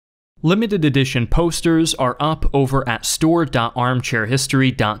Limited edition posters are up over at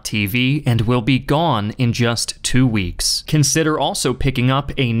store.armchairhistory.tv and will be gone in just 2 weeks. Consider also picking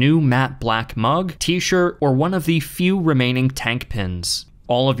up a new matte black mug, t-shirt, or one of the few remaining tank pins.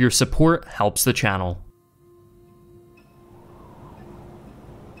 All of your support helps the channel.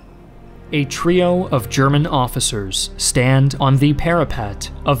 A trio of German officers stand on the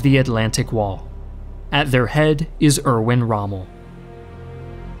parapet of the Atlantic Wall. At their head is Erwin Rommel.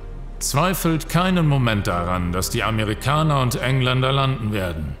 Zweifelt keinen Moment daran, dass die Amerikaner und Engländer landen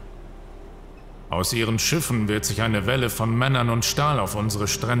werden. Aus ihren Schiffen wird sich eine Welle von Männern und Stahl auf unsere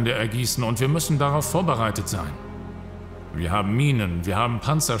Strände ergießen und wir müssen darauf vorbereitet sein. Wir haben Minen, wir haben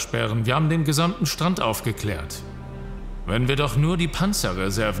Panzersperren, wir haben den gesamten Strand aufgeklärt. Wenn wir doch nur die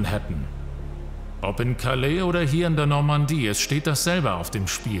Panzerreserven hätten. Ob in Calais oder hier in der Normandie, es steht dasselbe auf dem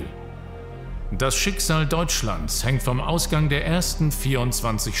Spiel. Das Schicksal Deutschlands hängt vom Ausgang der ersten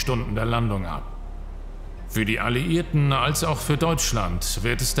 24 Stunden der Landung ab. Für die Alliierten als auch für Deutschland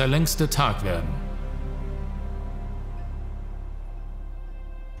wird es der längste Tag werden.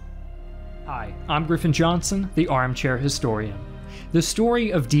 Hi, I'm Griffin Johnson, the Armchair Historian. The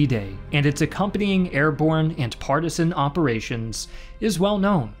story of D-Day and its accompanying airborne and partisan operations is well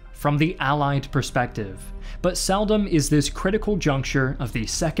known from the Allied perspective, but seldom is this critical juncture of the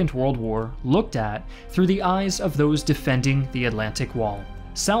Second World War looked at through the eyes of those defending the Atlantic Wall.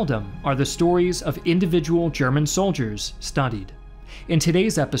 Seldom are the stories of individual German soldiers studied. In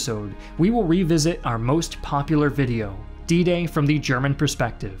today's episode, we will revisit our most popular video, D-Day from the German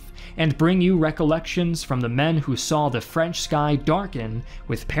perspective, and bring you recollections from the men who saw the French sky darken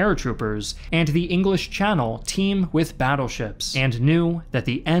with paratroopers and the English Channel teem with battleships, and knew that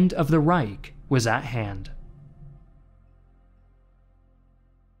the end of the Reich was at hand.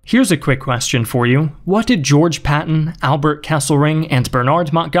 Here's a quick question for you. What did George Patton, Albert Kesselring, and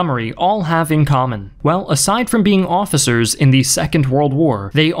Bernard Montgomery all have in common? Well, aside from being officers in the Second World War,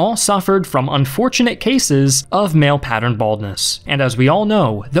 they all suffered from unfortunate cases of male pattern baldness. And as we all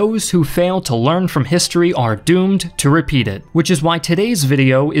know, those who fail to learn from history are doomed to repeat it, which is why today's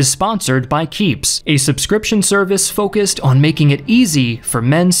video is sponsored by Keeps, a subscription service focused on making it easy for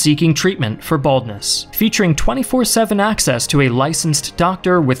men seeking treatment for baldness. Featuring 24/7 access to a licensed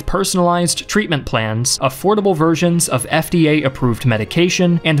doctor with personalized treatment plans, affordable versions of FDA-approved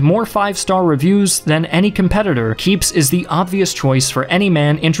medication, and more 5-star reviews than any competitor, Keeps is the obvious choice for any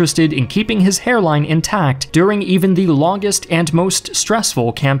man interested in keeping his hairline intact during even the longest and most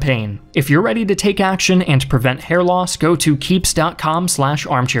stressful campaign. If you're ready to take action and prevent hair loss, go to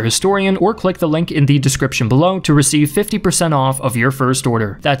keeps.com/armchairhistorian or click the link in the description below to receive 50% off of your first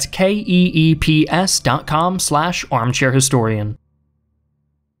order. That's keeps.com/armchairhistorian.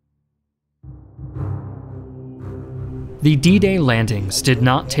 The D-Day landings did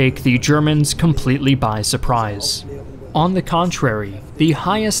not take the Germans completely by surprise. On the contrary, the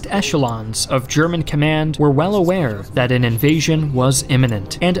highest echelons of German command were well aware that an invasion was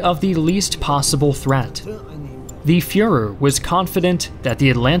imminent and of the least possible threat. The Führer was confident that the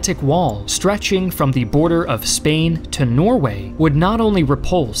Atlantic Wall, stretching from the border of Spain to Norway, would not only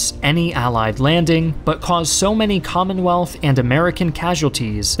repulse any Allied landing, but cause so many Commonwealth and American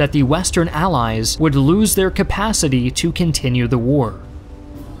casualties that the Western Allies would lose their capacity to continue the war.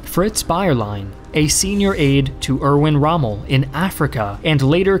 Fritz Bayerlein, a senior aide to Erwin Rommel in Africa and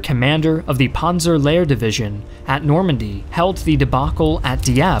later commander of the Panzer Lehr Division at Normandy, held the debacle at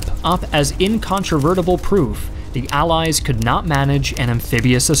Dieppe up as incontrovertible proof the Allies could not manage an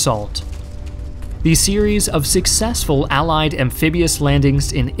amphibious assault. The series of successful Allied amphibious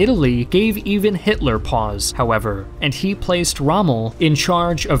landings in Italy gave even Hitler pause, however, and he placed Rommel in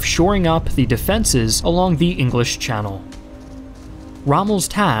charge of shoring up the defenses along the English Channel. Rommel's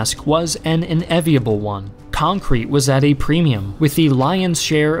task was an enviable one. Concrete was at a premium, with the lion's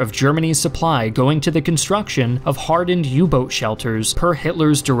share of Germany's supply going to the construction of hardened U-boat shelters per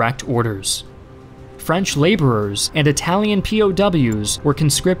Hitler's direct orders. French laborers and Italian POWs were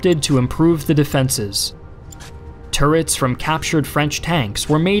conscripted to improve the defenses. Turrets from captured French tanks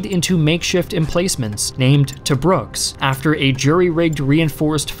were made into makeshift emplacements named Tobruk's after a jury-rigged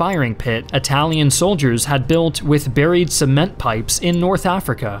reinforced firing pit Italian soldiers had built with buried cement pipes in North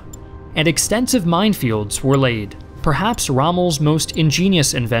Africa. And extensive minefields were laid. Perhaps Rommel's most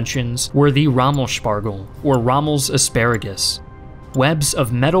ingenious inventions were the Rommelspargel, or Rommel's asparagus. Webs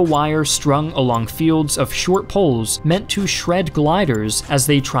of metal wire strung along fields of short poles meant to shred gliders as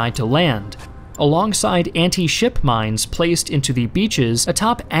they tried to land, alongside anti-ship mines placed into the beaches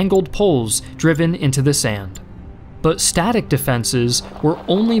atop angled poles driven into the sand. But static defenses were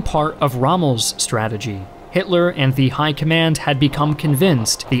only part of Rommel's strategy. Hitler and the High Command had become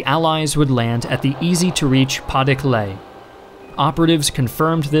convinced the Allies would land at the easy-to-reach Pas-de-Calais. Operatives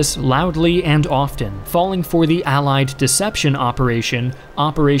confirmed this loudly and often, falling for the Allied deception operation,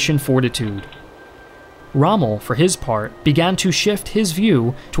 Operation Fortitude. Rommel, for his part, began to shift his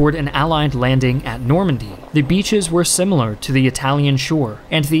view toward an Allied landing at Normandy. The beaches were similar to the Italian shore,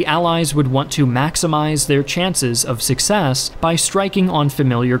 and the Allies would want to maximize their chances of success by striking on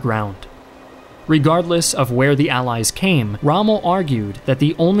familiar ground. Regardless of where the Allies came, Rommel argued that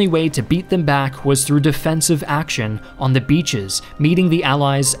the only way to beat them back was through defensive action on the beaches, meeting the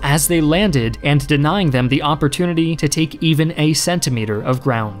Allies as they landed and denying them the opportunity to take even a centimeter of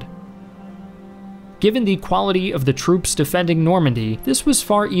ground. Given the quality of the troops defending Normandy, this was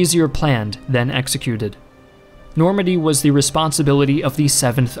far easier planned than executed. Normandy was the responsibility of the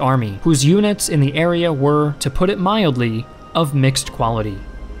 7th Army, whose units in the area were, to put it mildly, of mixed quality.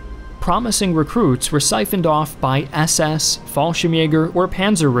 Promising recruits were siphoned off by SS, Fallschirmjäger, or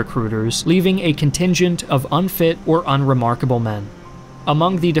Panzer recruiters, leaving a contingent of unfit or unremarkable men.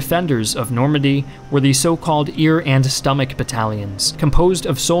 Among the defenders of Normandy were the so-called ear and stomach battalions, composed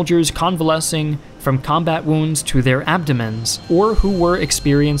of soldiers convalescing from combat wounds to their abdomens, or who were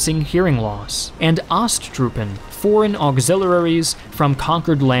experiencing hearing loss, and Osttruppen, foreign auxiliaries from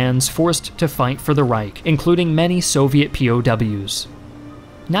conquered lands forced to fight for the Reich, including many Soviet POWs.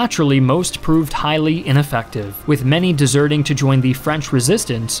 Naturally, most proved highly ineffective, with many deserting to join the French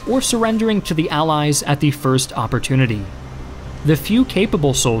resistance or surrendering to the Allies at the first opportunity. The few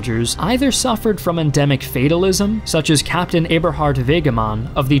capable soldiers either suffered from endemic fatalism, such as Captain Eberhard Wegemann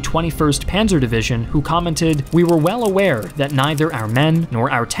of the 21st Panzer Division, who commented, "We were well aware that neither our men nor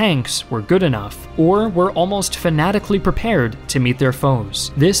our tanks were good enough, or were almost fanatically prepared to meet their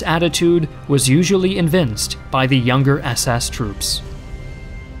foes." This attitude was usually evinced by the younger SS troops.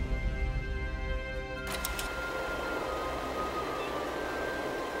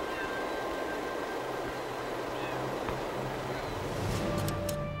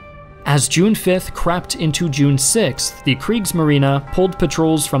 As June 5th crept into June 6th, the Kriegsmarine pulled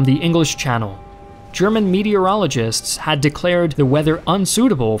patrols from the English Channel. German meteorologists had declared the weather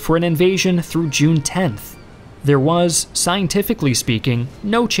unsuitable for an invasion through June 10th. There was, scientifically speaking,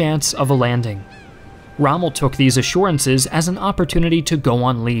 no chance of a landing. Rommel took these assurances as an opportunity to go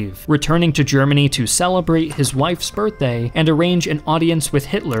on leave, returning to Germany to celebrate his wife's birthday and arrange an audience with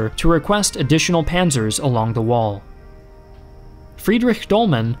Hitler to request additional panzers along the wall. Friedrich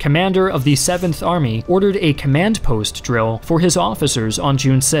Dollmann, commander of the 7th Army, ordered a command post drill for his officers on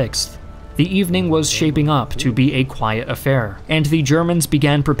June 6th. The evening was shaping up to be a quiet affair, and the Germans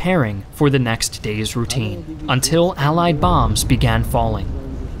began preparing for the next day's routine, until Allied bombs began falling.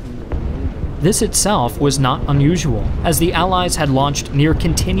 This itself was not unusual, as the Allies had launched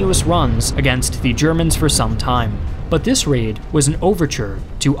near-continuous runs against the Germans for some time, but this raid was an overture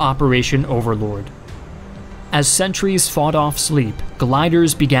to Operation Overlord. As sentries fought off sleep,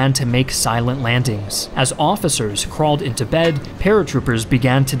 gliders began to make silent landings. As officers crawled into bed, paratroopers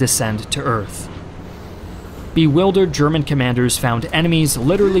began to descend to Earth. Bewildered German commanders found enemies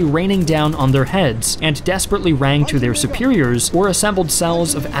literally raining down on their heads and desperately rang to their superiors or assembled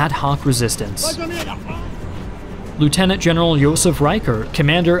cells of ad hoc resistance. Lieutenant General Josef Riker,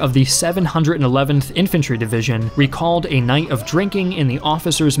 commander of the 711th Infantry Division, recalled a night of drinking in the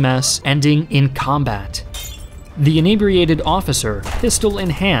officers' mess, ending in combat. The inebriated officer, pistol in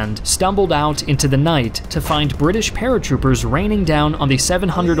hand, stumbled out into the night to find British paratroopers raining down on the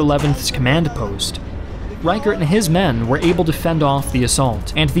 711th's command post. Riker and his men were able to fend off the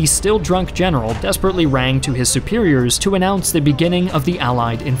assault, and the still drunk general desperately rang to his superiors to announce the beginning of the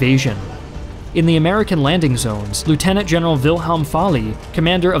Allied invasion. In the American landing zones, Lieutenant General Wilhelm Fahly,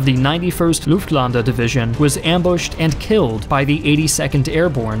 commander of the 91st Luftlandedivision Division, was ambushed and killed by the 82nd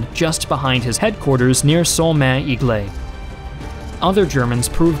Airborne just behind his headquarters near Saulmais-Iglay. Other Germans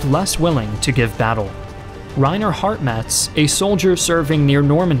proved less willing to give battle. Rainer Hartmetz, a soldier serving near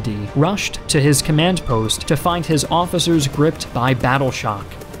Normandy, rushed to his command post to find his officers gripped by battle shock.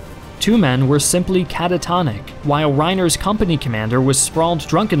 Two men were simply catatonic, while Reiner's company commander was sprawled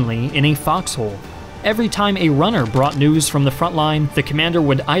drunkenly in a foxhole. Every time a runner brought news from the front line, the commander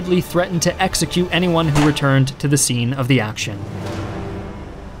would idly threaten to execute anyone who returned to the scene of the action.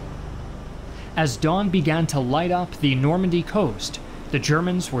 As dawn began to light up the Normandy coast, the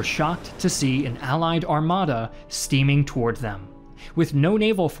Germans were shocked to see an Allied armada steaming toward them. With no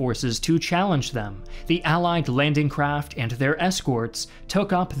naval forces to challenge them, the Allied landing craft and their escorts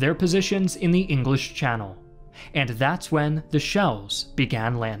took up their positions in the English Channel. And that's when the shells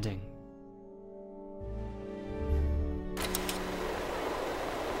began landing.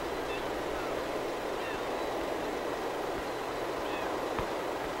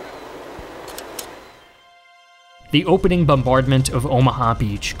 The opening bombardment of Omaha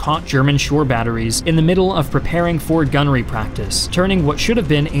Beach caught German shore batteries in the middle of preparing for gunnery practice, turning what should have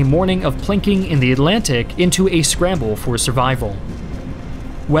been a morning of plinking in the Atlantic into a scramble for survival.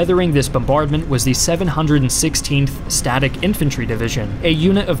 Weathering this bombardment was the 716th Static Infantry Division, a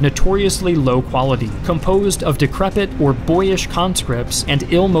unit of notoriously low quality, composed of decrepit or boyish conscripts and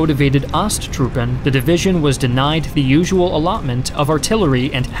ill-motivated Osttruppen. The division was denied the usual allotment of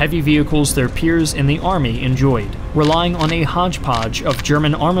artillery and heavy vehicles their peers in the army enjoyed, relying on a hodgepodge of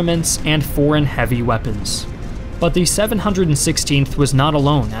German armaments and foreign heavy weapons. But the 716th was not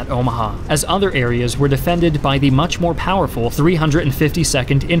alone at Omaha, as other areas were defended by the much more powerful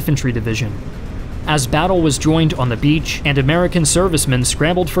 352nd Infantry Division. As battle was joined on the beach and American servicemen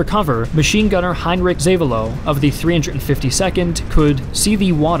scrambled for cover, machine gunner Heinrich Zavelo of the 352nd could see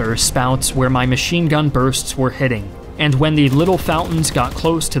the water spouts where my machine gun bursts were hitting, and when the little fountains got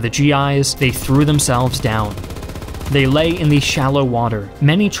close to the GIs, they threw themselves down. They lay in the shallow water.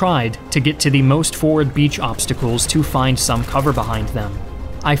 Many tried to get to the most forward beach obstacles to find some cover behind them.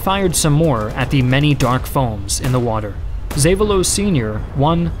 I fired some more at the many dark foams in the water. Zavelo's senior,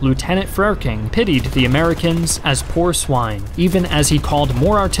 one Lieutenant Frerking, pitied the Americans as poor swine, even as he called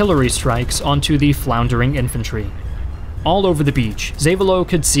more artillery strikes onto the floundering infantry. All over the beach, Zavelo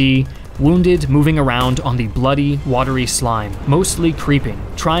could see wounded moving around on the bloody, watery slime, mostly creeping,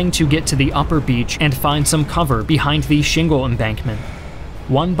 trying to get to the upper beach and find some cover behind the shingle embankment.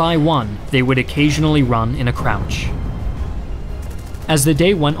 One by one, they would occasionally run in a crouch. As the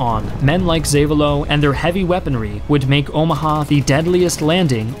day went on, men like Zavelo and their heavy weaponry would make Omaha the deadliest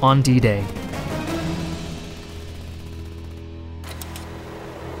landing on D-Day.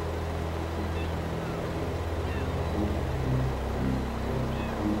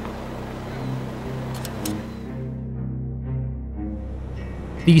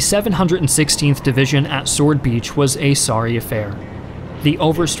 The 716th Division at Sword Beach was a sorry affair. The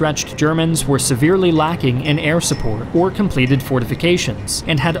overstretched Germans were severely lacking in air support or completed fortifications,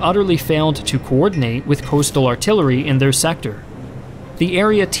 and had utterly failed to coordinate with coastal artillery in their sector. The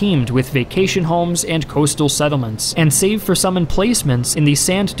area teemed with vacation homes and coastal settlements, and save for some emplacements in the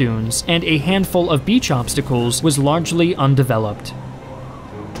sand dunes and a handful of beach obstacles, was largely undeveloped.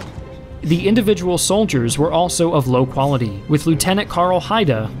 The individual soldiers were also of low quality, with Lieutenant Karl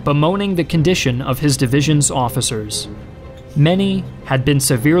Haida bemoaning the condition of his division's officers. Many had been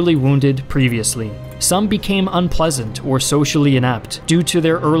severely wounded previously. Some became unpleasant or socially inept due to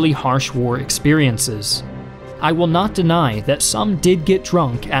their early harsh war experiences. I will not deny that some did get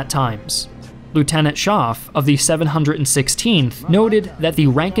drunk at times. Lieutenant Schaff of the 716th noted that the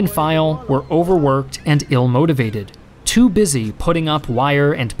rank and file were overworked and ill-motivated, too busy putting up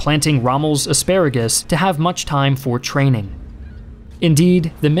wire and planting Rommel's asparagus to have much time for training.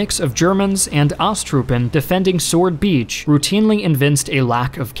 Indeed, the mix of Germans and Osttruppen defending Sword Beach routinely evinced a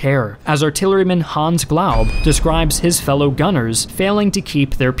lack of care, as artilleryman Hans Glaub describes his fellow gunners failing to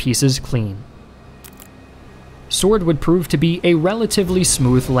keep their pieces clean. Sword would prove to be a relatively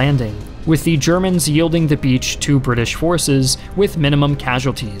smooth landing, with the Germans yielding the beach to British forces with minimum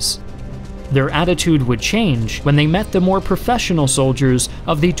casualties. Their attitude would change when they met the more professional soldiers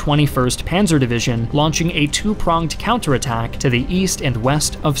of the 21st Panzer Division, launching a two-pronged counterattack to the east and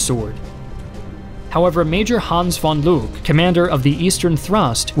west of Sword. However, Major Hans von Luck, commander of the Eastern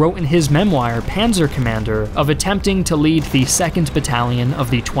Thrust, wrote in his memoir Panzer Commander of attempting to lead the 2nd Battalion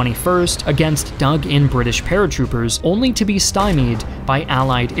of the 21st against dug-in British paratroopers, only to be stymied by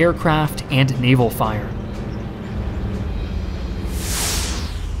Allied aircraft and naval fire.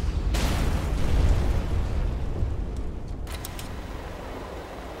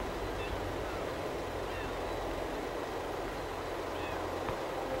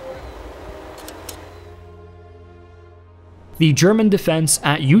 The German defense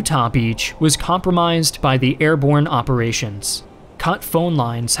at Utah Beach was compromised by the airborne operations. Cut phone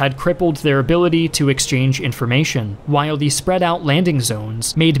lines had crippled their ability to exchange information, while the spread-out landing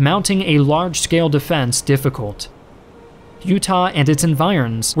zones made mounting a large-scale defense difficult. Utah and its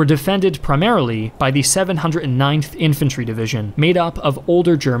environs were defended primarily by the 709th Infantry Division, made up of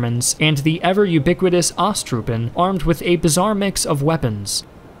older Germans and the ever-ubiquitous Osttruppen armed with a bizarre mix of weapons.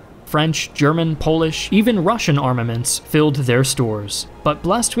 French, German, Polish, even Russian armaments filled their stores, but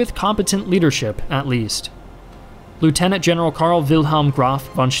blessed with competent leadership at least. Lieutenant General Karl Wilhelm Graf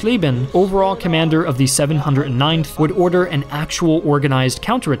von Schleben, overall commander of the 709th, would order an actual organized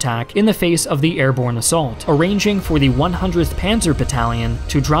counterattack in the face of the airborne assault, arranging for the 100th Panzer Battalion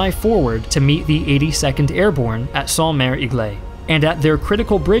to drive forward to meet the 82nd Airborne at Saint-Mère-Iglay, and at their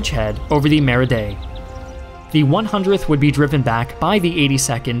critical bridgehead over the Mériadeau. The 100th would be driven back by the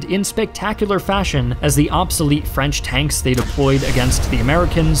 82nd in spectacular fashion as the obsolete French tanks they deployed against the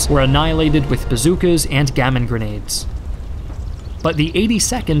Americans were annihilated with bazookas and gammon grenades. But the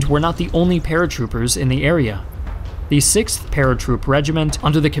 82nd were not the only paratroopers in the area. The 6th Paratroop Regiment,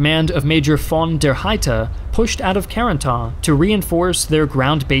 under the command of Major von der Heide, pushed out of Carentan to reinforce their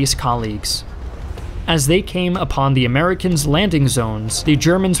ground-based colleagues. As they came upon the Americans' landing zones, the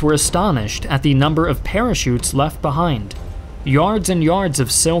Germans were astonished at the number of parachutes left behind. Yards and yards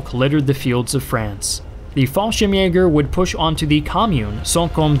of silk littered the fields of France. The Fallschirmjäger would push onto the commune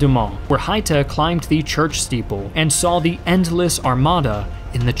Saint-Côme-du-Mont, where Heide climbed the church steeple and saw the endless armada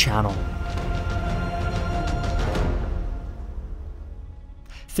in the channel.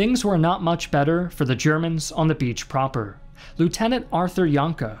 Things were not much better for the Germans on the beach proper. Lieutenant Arthur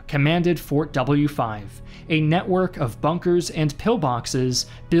Janke commanded Fort W5, a network of bunkers and pillboxes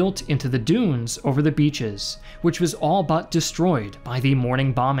built into the dunes over the beaches, which was all but destroyed by the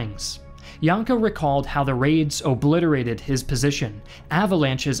morning bombings. Janke recalled how the raids obliterated his position.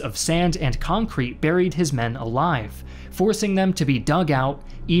 Avalanches of sand and concrete buried his men alive, forcing them to be dug out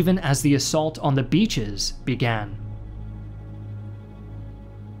even as the assault on the beaches began.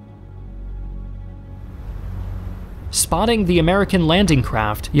 Spotting the American landing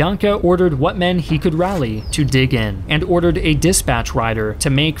craft, Janke ordered what men he could rally to dig in, and ordered a dispatch rider to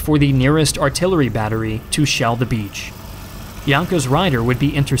make for the nearest artillery battery to shell the beach. Janke's rider would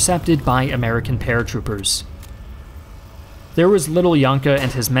be intercepted by American paratroopers. There was little Janke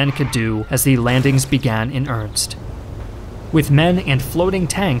and his men could do as the landings began in earnest, with men and floating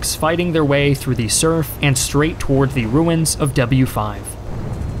tanks fighting their way through the surf and straight toward the ruins of W5.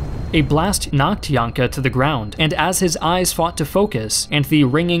 A blast knocked Janke to the ground, and as his eyes fought to focus and the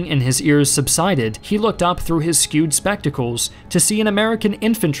ringing in his ears subsided, he looked up through his skewed spectacles to see an American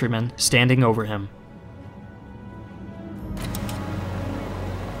infantryman standing over him.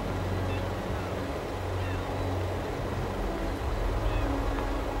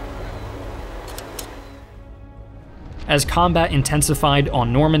 As combat intensified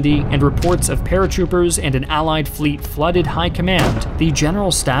on Normandy and reports of paratroopers and an Allied fleet flooded high command, the General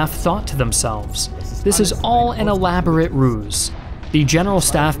Staff thought to themselves, "This is all an elaborate ruse." The General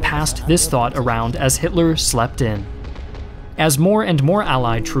Staff passed this thought around as Hitler slept in. As more and more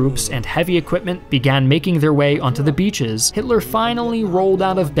Allied troops and heavy equipment began making their way onto the beaches, Hitler finally rolled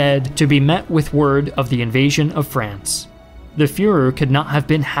out of bed to be met with word of the invasion of France. The Führer could not have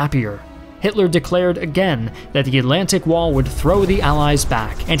been happier. Hitler declared again that the Atlantic Wall would throw the Allies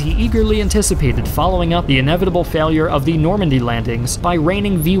back, and he eagerly anticipated following up the inevitable failure of the Normandy landings by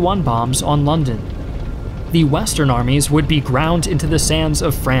raining V-1 bombs on London. The Western armies would be ground into the sands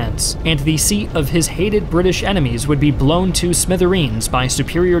of France, and the seat of his hated British enemies would be blown to smithereens by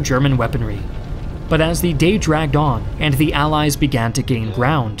superior German weaponry. But as the day dragged on and the Allies began to gain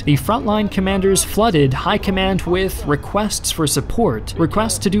ground, the frontline commanders flooded High Command with requests for support,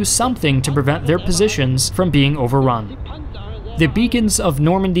 requests to do something to prevent their positions from being overrun. The beacons of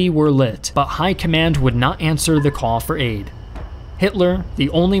Normandy were lit, but High Command would not answer the call for aid. Hitler, the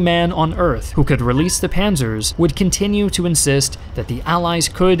only man on Earth who could release the Panzers, would continue to insist that the Allies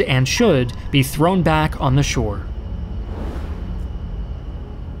could and should be thrown back on the shore.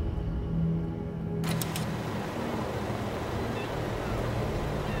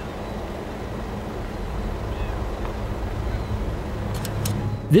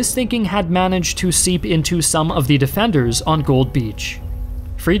 This thinking had managed to seep into some of the defenders on Gold Beach.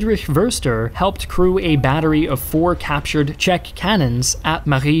 Friedrich Wurster helped crew a battery of 4 captured Czech cannons at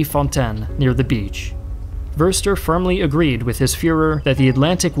Marie-Fontaine near the beach. Wurster firmly agreed with his Führer that the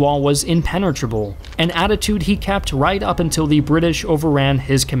Atlantic Wall was impenetrable, an attitude he kept right up until the British overran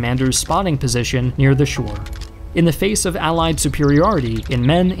his commander's spotting position near the shore. In the face of Allied superiority in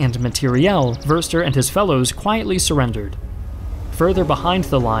men and materiel, Wurster and his fellows quietly surrendered. Further behind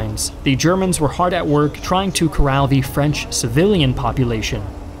the lines, the Germans were hard at work trying to corral the French civilian population.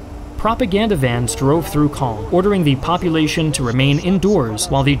 Propaganda vans drove through Caen, ordering the population to remain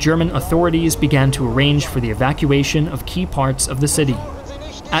indoors while the German authorities began to arrange for the evacuation of key parts of the city.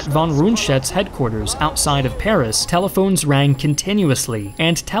 At von Rundstedt's headquarters outside of Paris, telephones rang continuously,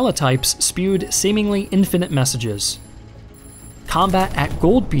 and teletypes spewed seemingly infinite messages. Combat at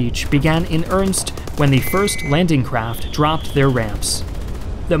Gold Beach began in earnest when the first landing craft dropped their ramps.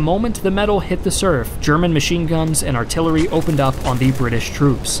 The moment the metal hit the surf, German machine guns and artillery opened up on the British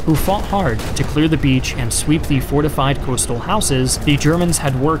troops, who fought hard to clear the beach and sweep the fortified coastal houses the Germans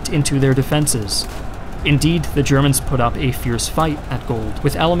had worked into their defenses. Indeed, the Germans put up a fierce fight at Gold,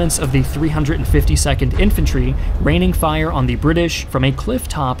 with elements of the 352nd Infantry raining fire on the British from a cliff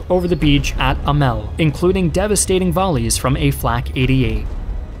top over the beach at Amel, including devastating volleys from a Flak 88.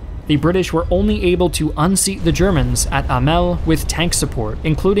 The British were only able to unseat the Germans at Amel with tank support,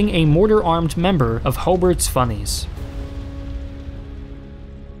 including a mortar-armed member of Hubert's Funnies.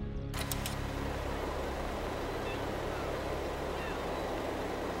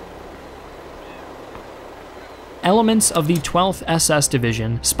 Elements of the 12th SS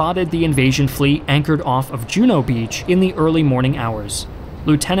Division spotted the invasion fleet anchored off of Juno Beach in the early morning hours.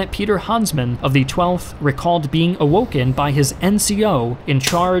 Lieutenant Peter Hansmann of the 12th recalled being awoken by his NCO in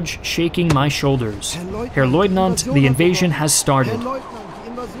charge shaking my shoulders. Herr Leutnant, the invasion has started.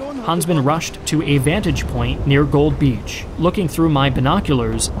 Hansmann rushed to a vantage point near Gold Beach. Looking through my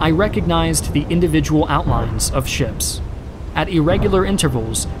binoculars, I recognized the individual outlines of ships. At irregular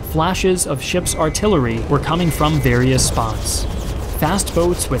intervals, flashes of ship's artillery were coming from various spots. Fast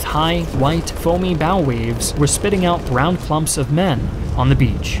boats with high, white, foamy bow waves were spitting out brown clumps of men on the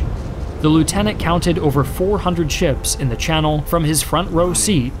beach. The lieutenant counted over 400 ships in the channel from his front row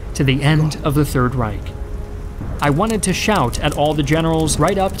seat to the end of the Third Reich. I wanted to shout at all the generals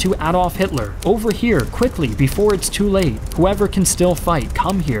right up to Adolf Hitler, "Over here, quickly, before it's too late. Whoever can still fight,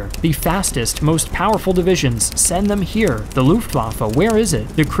 come here. The fastest, most powerful divisions, send them here. The Luftwaffe, where is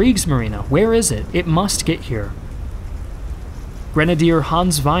it? The Kriegsmarine, where is it? It must get here." Grenadier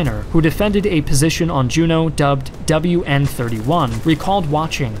Hans Weiner, who defended a position on Juno dubbed WN31, recalled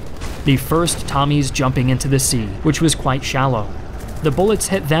watching the first Tommies jumping into the sea, which was quite shallow. The bullets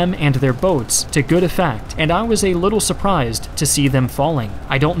hit them and their boats to good effect, and I was a little surprised to see them falling.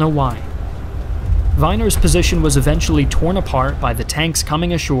 I don't know why. Weiner's position was eventually torn apart by the tanks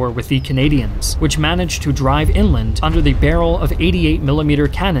coming ashore with the Canadians, which managed to drive inland under the barrel of 88mm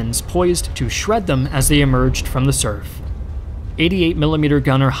cannons poised to shred them as they emerged from the surf. 88mm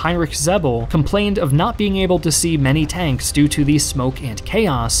gunner Heinrich Zebel complained of not being able to see many tanks due to the smoke and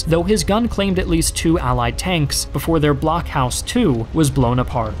chaos, though his gun claimed at least 2 Allied tanks before their Blockhaus 2 was blown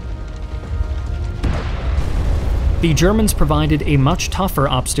apart. The Germans provided a much tougher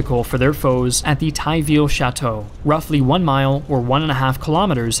obstacle for their foes at the Tailleville Chateau, roughly 1 mile or 1.5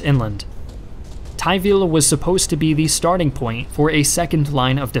 kilometers inland. Tailleville was supposed to be the starting point for a second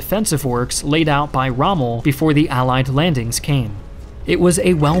line of defensive works laid out by Rommel before the Allied landings came. It was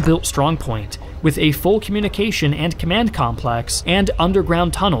a well-built strongpoint, with a full communication and command complex and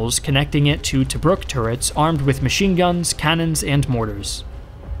underground tunnels connecting it to Tobruk turrets armed with machine guns, cannons, and mortars.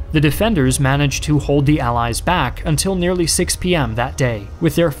 The defenders managed to hold the Allies back until nearly 6 p.m. that day,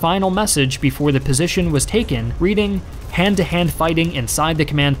 with their final message before the position was taken reading, "Hand-to-hand fighting inside the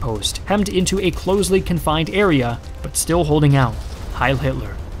command post, hemmed into a closely confined area, but still holding out. Heil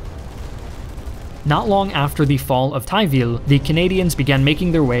Hitler." Not long after the fall of Tailleville, the Canadians began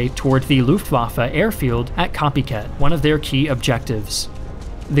making their way toward the Luftwaffe airfield at Copycat, one of their key objectives.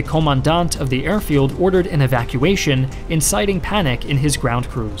 The commandant of the airfield ordered an evacuation, inciting panic in his ground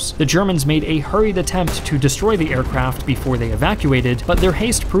crews. The Germans made a hurried attempt to destroy the aircraft before they evacuated, but their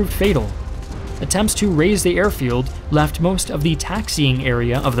haste proved fatal. Attempts to raise the airfield left most of the taxiing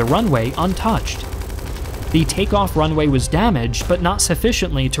area of the runway untouched. The takeoff runway was damaged, but not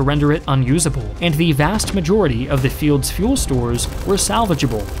sufficiently to render it unusable, and the vast majority of the field's fuel stores were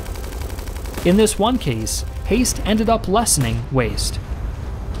salvageable. In this one case, haste ended up lessening waste.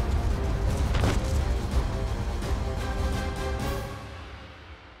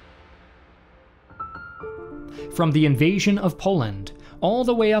 From the invasion of Poland all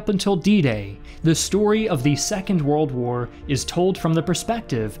the way up until D-Day, the story of the Second World War is told from the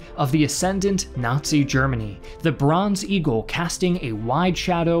perspective of the ascendant Nazi Germany, the Bronze Eagle casting a wide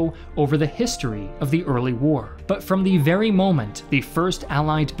shadow over the history of the early war. But from the very moment the first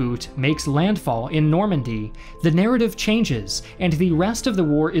Allied boot makes landfall in Normandy, the narrative changes, and the rest of the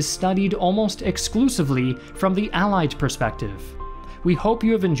war is studied almost exclusively from the Allied perspective. We hope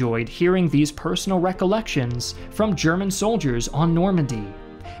you have enjoyed hearing these personal recollections from German soldiers on Normandy,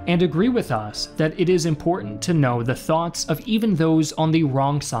 and agree with us that it is important to know the thoughts of even those on the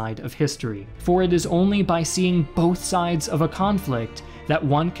wrong side of history, for it is only by seeing both sides of a conflict that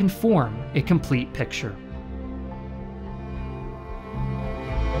one can form a complete picture.